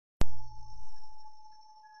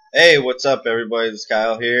Hey, what's up, everybody? It's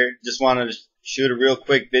Kyle here. Just wanted to shoot a real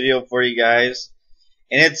quick video for you guys,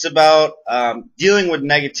 and it's about dealing with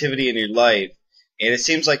negativity in your life. And it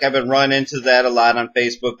seems like I've been running into that a lot on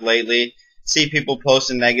Facebook lately. See people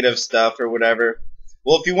posting negative stuff or whatever.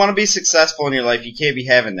 Well, if you want to be successful in your life, you can't be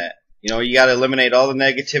having that. You got to eliminate all the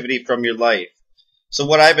negativity from your life. So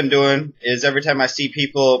what I've been doing is every time I see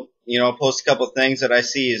people, post a couple things that I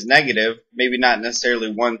see is negative, maybe not necessarily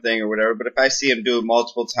one thing or whatever, but if I see them do it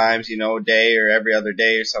multiple times, a day or every other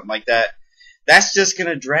day or something like that, that's just going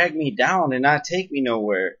to drag me down and not take me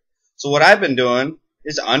nowhere. So what I've been doing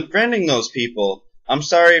is unfriending those people. I'm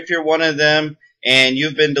sorry if you're one of them and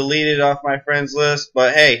you've been deleted off my friends list,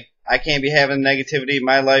 but hey, I can't be having negativity in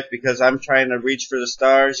my life because I'm trying to reach for the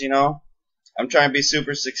stars, I'm trying to be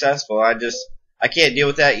super successful. I can't deal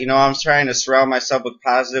with that. I'm trying to surround myself with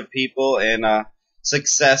positive people and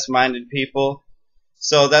success-minded people.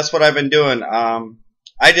 So that's what I've been doing.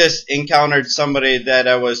 I just encountered somebody that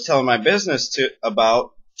I was telling my business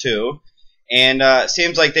about, and it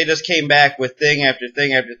seems like they just came back with thing after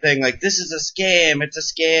thing after thing, like, this is a scam, it's a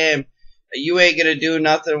scam, you ain't gonna do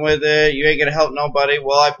nothing with it, you ain't gonna help nobody.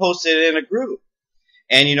 Well, I posted it in a group,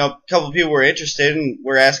 and a couple of people were interested and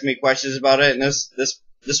were asking me questions about it, and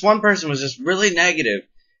this one person was just really negative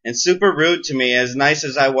and super rude to me, as nice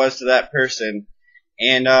as I was to that person.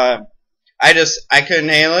 And I couldn't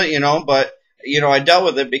handle it, but I dealt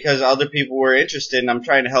with it because other people were interested and I'm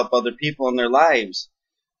trying to help other people in their lives.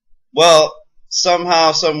 Well,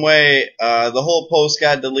 somehow, some way, the whole post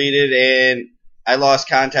got deleted and I lost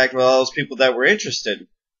contact with all those people that were interested.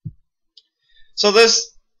 So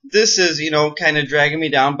this is, kind of dragging me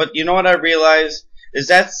down, but you know what I realized is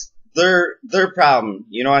that's their problem.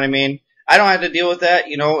 You know what I mean? I don't have to deal with that.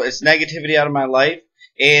 It's negativity out of my life,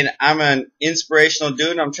 and I'm an inspirational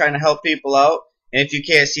dude. And I'm trying to help people out, and if you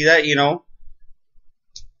can't see that,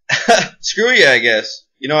 screw you, I guess.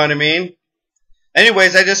 You know what I mean?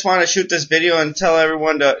 Anyways, I just want to shoot this video and tell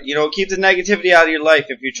everyone to, keep the negativity out of your life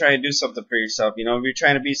if you're trying to do something for yourself. If you're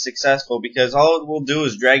trying to be successful, because all it will do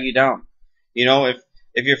is drag you down.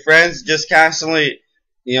 If your friends just constantly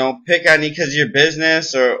pick on you because of your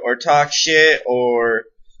business or talk shit or,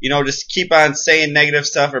 just keep on saying negative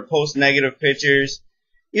stuff or post negative pictures,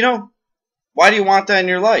 why do you want that in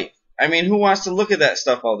your life? I mean, who wants to look at that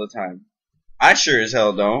stuff all the time? I sure as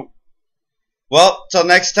hell don't. Well, till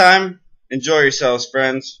next time, enjoy yourselves,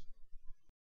 friends.